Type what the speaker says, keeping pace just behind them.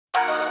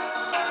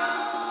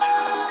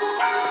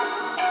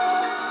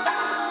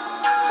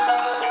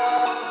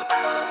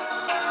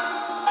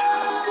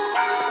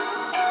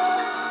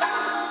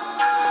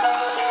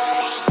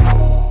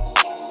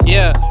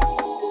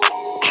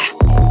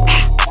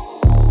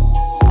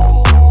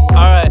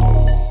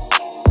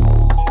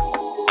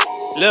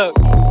Look,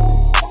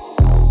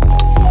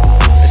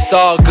 it's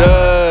all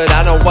good.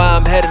 I know why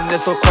I'm heading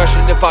this, no question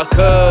if I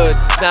could.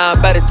 Now I'm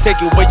about to take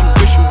you where you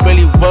wish you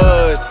really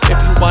would. If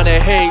you wanna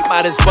hate,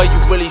 might as well you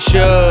really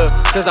should.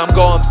 Cause I'm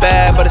going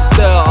bad, but it's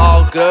still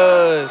all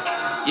good.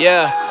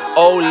 Yeah,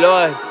 oh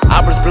Lord,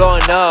 Albert's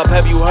blowing up,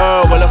 have you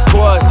heard? Well, of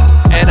course.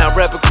 And I'm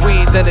reppin'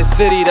 Queens in the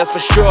city, that's for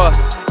sure.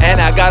 And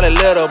I got a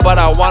little, but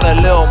I want a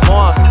little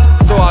more.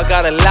 So I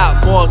got a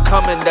lot more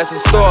coming, that's in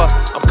store.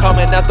 I'm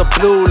coming out the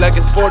blue like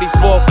it's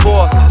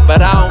 44-4.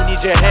 But I don't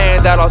need your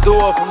hand out, I'll do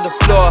it from the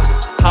floor.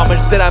 How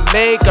much did I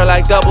make? Or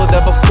like double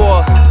than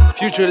before.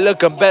 Future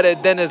looking better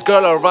than this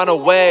girl or run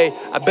away.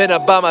 I've been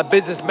about my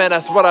business, man,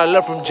 that's what I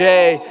learned from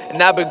Jay.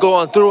 And I've been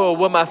going through it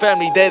with my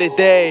family day to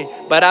day.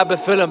 But I've been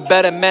feeling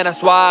better, man,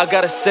 that's why I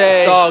gotta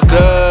say, it's all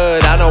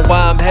good. I know why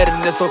I'm heading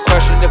this, no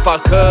question if I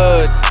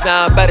could.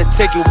 Now I'm about to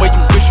take you where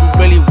you wish you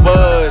really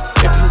would.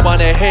 If you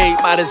wanna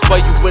hate, might as well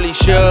you really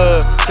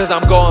should. Cause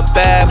I'm going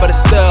bad, but it's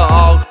still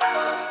all good.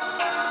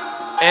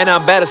 And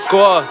I'm about to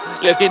score.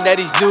 Looking at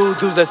these new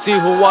dudes, I see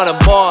who wanted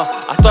more.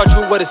 I thought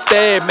you would've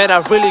stayed, man,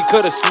 I really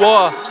could've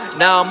swore.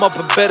 Now I'm up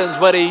in buildings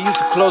where they used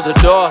to close the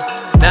door.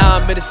 Now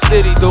I'm in the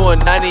city doing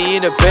 90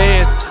 in the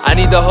bands. I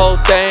need the whole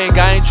thing,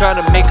 I ain't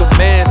tryna make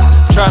amends.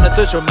 Tryna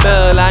touch a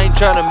mill, I ain't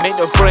tryna make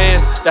no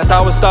friends. That's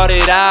how it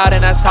started out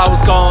and that's how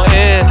it's gon'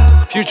 end.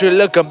 Future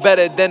looking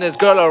better than this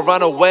girl or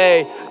run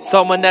away.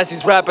 Someone asks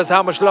these rappers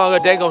how much longer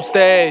they gon'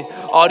 stay.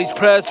 All these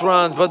press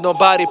runs, but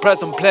nobody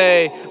press and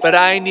play. But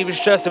I ain't even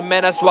stressing,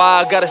 man, that's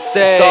why I gotta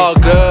say, it's all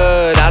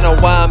good. I know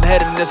why I'm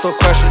heading this, no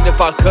question if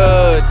I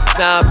could.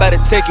 Now I'm about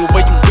to take you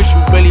where you wish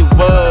you really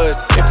would.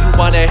 If you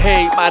wanna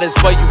hate, might as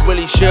well you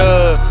really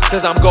should.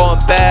 Cause I'm going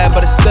bad,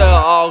 but it's still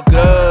all